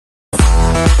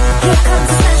Here comes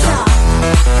the smash up.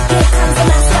 Here comes the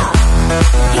master.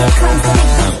 Here comes the big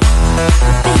beat.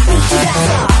 Big beat to blast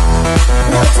up.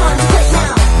 No time to quit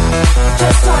now.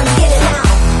 Just time to get it now.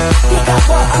 Pick up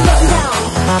what I'm putting down.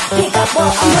 Pick up what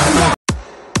I'm putting down.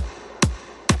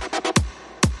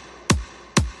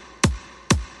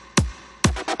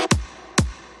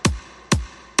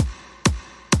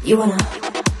 You wanna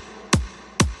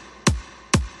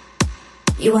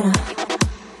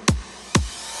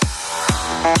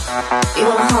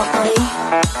hot body,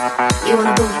 you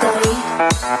wanna Bugatti,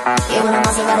 you wanna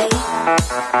Maserati,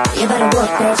 you better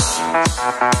work, bitch.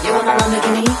 You want a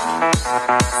Lamborghini,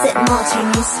 sit in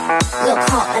martinis, look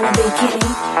hot in a bikini.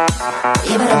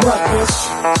 You better work, bitch.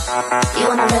 You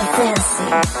wanna live fancy,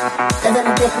 live in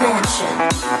a big mansion,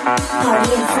 party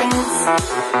in France.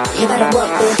 You better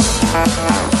work, bitch.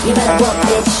 You better work,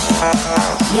 bitch.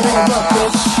 You better work,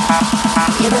 bitch.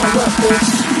 You better work, bitch.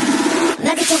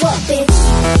 Now get to work, bitch.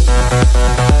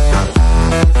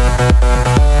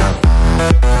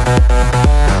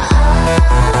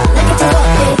 Now get to work,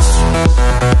 bitch.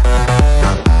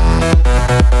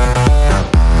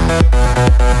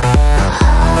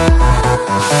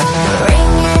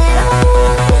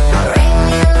 Bring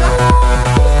it on,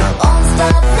 won't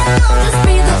stop now, just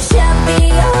be the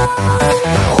champion.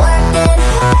 Work it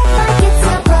hard like it's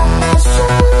a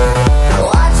profession.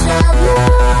 Watch out now,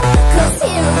 'cause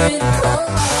here it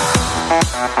comes.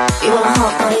 You want a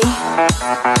hot body,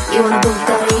 you want a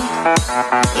Bugatti,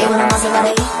 you want a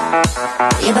Maserati,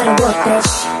 you better work,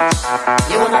 bitch.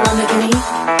 You want a Lamborghini,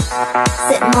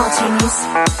 sit in martinis,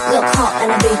 look hot in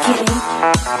a bikini.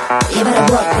 You better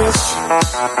work, bitch.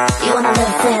 You wanna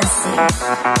live fancy,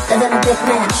 live in a big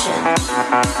mansion,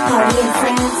 party in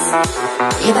France.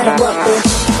 You better work,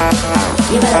 bitch.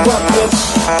 You better work, bitch.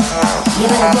 You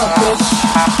better work, bitch.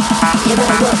 You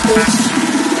better work, bitch.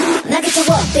 Now get to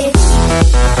work,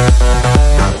 bitch.